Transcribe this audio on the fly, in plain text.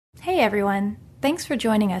Hey everyone, thanks for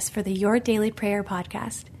joining us for the Your Daily Prayer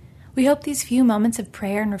podcast. We hope these few moments of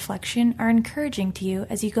prayer and reflection are encouraging to you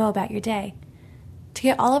as you go about your day. To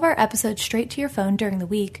get all of our episodes straight to your phone during the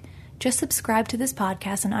week, just subscribe to this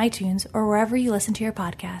podcast on iTunes or wherever you listen to your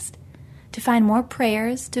podcast. To find more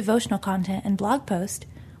prayers, devotional content, and blog posts,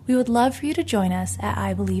 we would love for you to join us at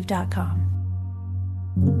ibelieve.com.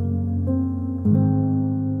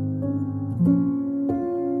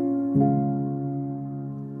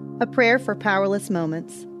 A Prayer for Powerless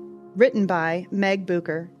Moments, written by Meg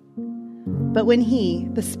Bucher. But when He,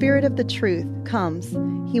 the Spirit of the truth, comes,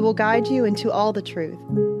 He will guide you into all the truth.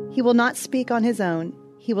 He will not speak on His own.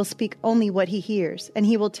 He will speak only what He hears, and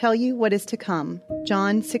He will tell you what is to come.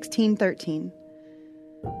 John 16:13.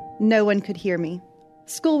 No one could hear me.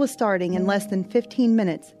 School was starting in less than 15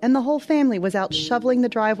 minutes, and the whole family was out shoveling the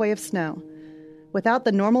driveway of snow. Without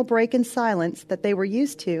the normal break in silence that they were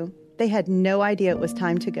used to, they had no idea it was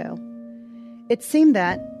time to go. It seemed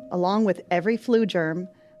that, along with every flu germ,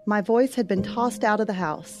 my voice had been tossed out of the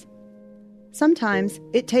house. Sometimes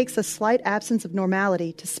it takes a slight absence of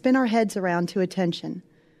normality to spin our heads around to attention.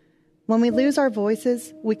 When we lose our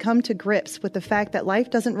voices, we come to grips with the fact that life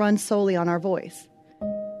doesn't run solely on our voice.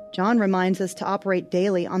 John reminds us to operate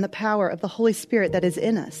daily on the power of the Holy Spirit that is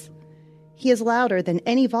in us. He is louder than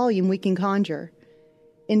any volume we can conjure.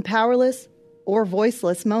 In powerless or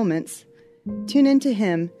voiceless moments, tune into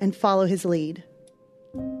Him and follow His lead.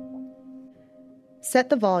 Set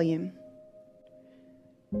the volume.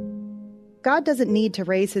 God doesn't need to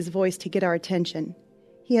raise His voice to get our attention.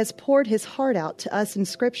 He has poured His heart out to us in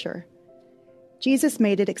Scripture. Jesus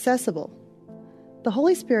made it accessible. The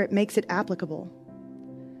Holy Spirit makes it applicable.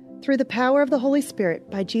 Through the power of the Holy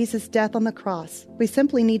Spirit, by Jesus' death on the cross, we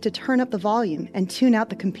simply need to turn up the volume and tune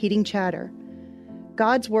out the competing chatter.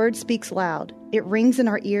 God's Word speaks loud. It rings in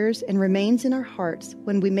our ears and remains in our hearts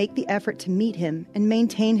when we make the effort to meet Him and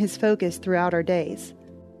maintain His focus throughout our days.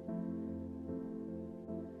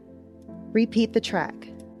 Repeat the track.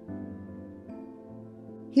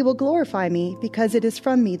 He will glorify me because it is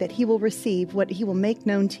from me that He will receive what He will make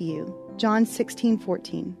known to you. John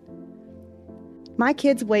 16:14. My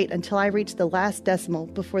kids wait until I reach the last decimal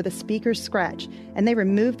before the speakers scratch, and they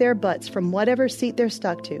remove their butts from whatever seat they're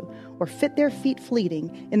stuck to, or fit their feet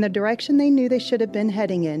fleeting in the direction they knew they should have been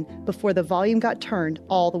heading in before the volume got turned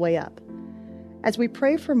all the way up. As we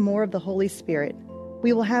pray for more of the Holy Spirit,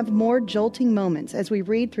 we will have more jolting moments as we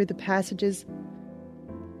read through the passages.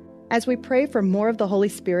 As we pray for more of the Holy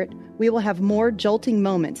Spirit, we will have more jolting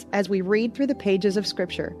moments as we read through the pages of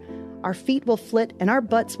Scripture. Our feet will flit and our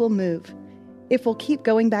butts will move. If we'll keep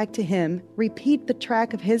going back to Him, repeat the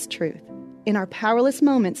track of His truth. In our powerless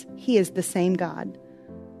moments, He is the same God.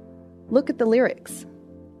 Look at the lyrics.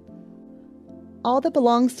 All that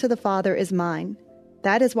belongs to the Father is mine.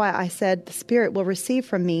 That is why I said the Spirit will receive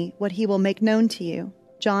from me what He will make known to you.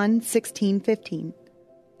 John 16:15.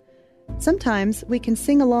 Sometimes we can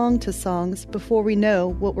sing along to songs before we know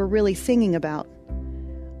what we're really singing about.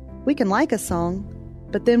 We can like a song,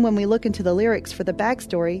 but then when we look into the lyrics for the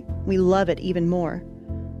backstory, we love it even more.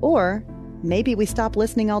 Or maybe we stop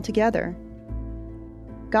listening altogether.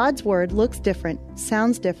 God's Word looks different,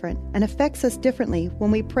 sounds different, and affects us differently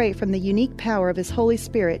when we pray from the unique power of His Holy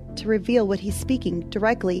Spirit to reveal what He's speaking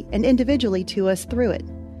directly and individually to us through it.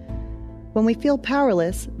 When we feel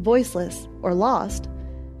powerless, voiceless, or lost,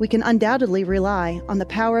 we can undoubtedly rely on the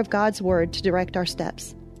power of God's Word to direct our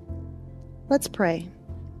steps. Let's pray.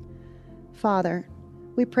 Father,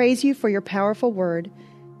 we praise You for Your powerful Word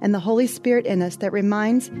and the Holy Spirit in us that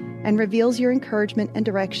reminds and reveals Your encouragement and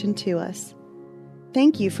direction to us.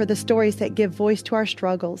 Thank You for the stories that give voice to our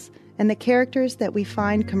struggles and the characters that we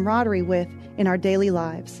find camaraderie with in our daily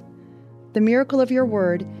lives. The miracle of Your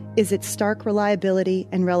Word is its stark reliability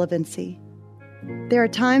and relevancy. There are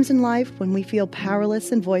times in life when we feel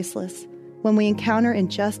powerless and voiceless, when we encounter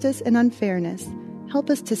injustice and unfairness. Help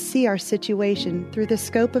us to see our situation through the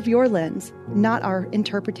scope of Your lens, not our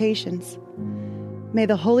interpretations. May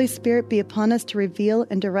the Holy Spirit be upon us to reveal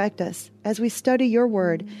and direct us as we study Your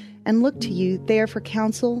Word and look to You there for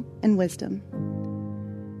counsel and wisdom.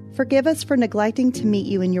 Forgive us for neglecting to meet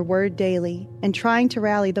You in Your Word daily and trying to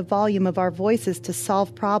rally the volume of our voices to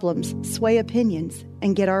solve problems, sway opinions,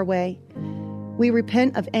 and get our way. We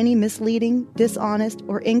repent of any misleading, dishonest,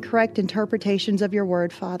 or incorrect interpretations of Your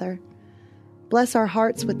Word, Father. Bless our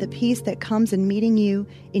hearts with the peace that comes in meeting You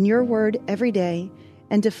in Your Word every day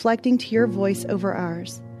and deflecting to Your voice over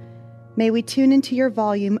ours. May we tune into Your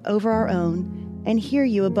volume over our own and hear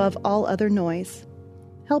You above all other noise.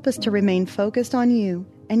 Help us to remain focused on You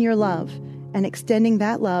and Your love and extending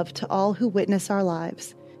that love to all who witness our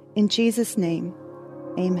lives. In Jesus' name,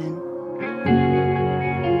 Amen.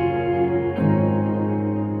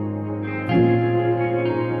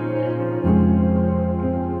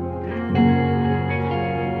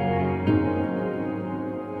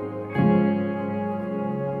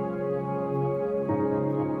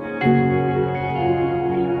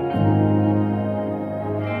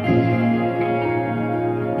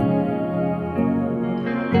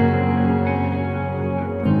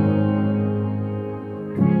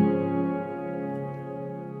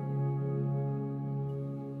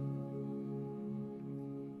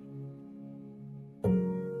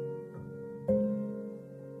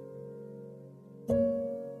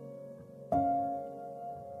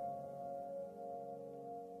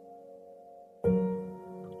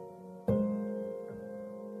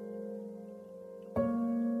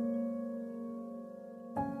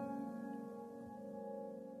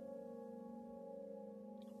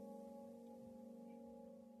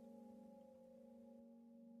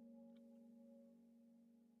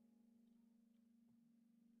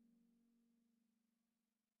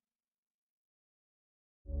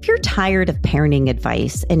 If you're tired of parenting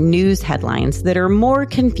advice and news headlines that are more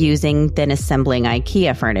confusing than assembling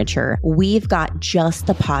IKEA furniture, we've got just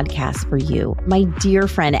the podcast for you. My dear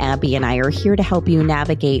friend Abby and I are here to help you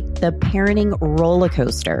navigate the parenting roller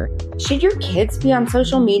coaster. Should your kids be on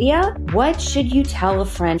social media? What should you tell a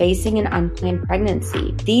friend facing an unplanned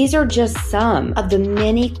pregnancy? These are just some of the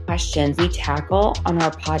many questions we tackle on our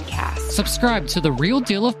podcast. Subscribe to The Real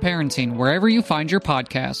Deal of Parenting wherever you find your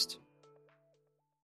podcast.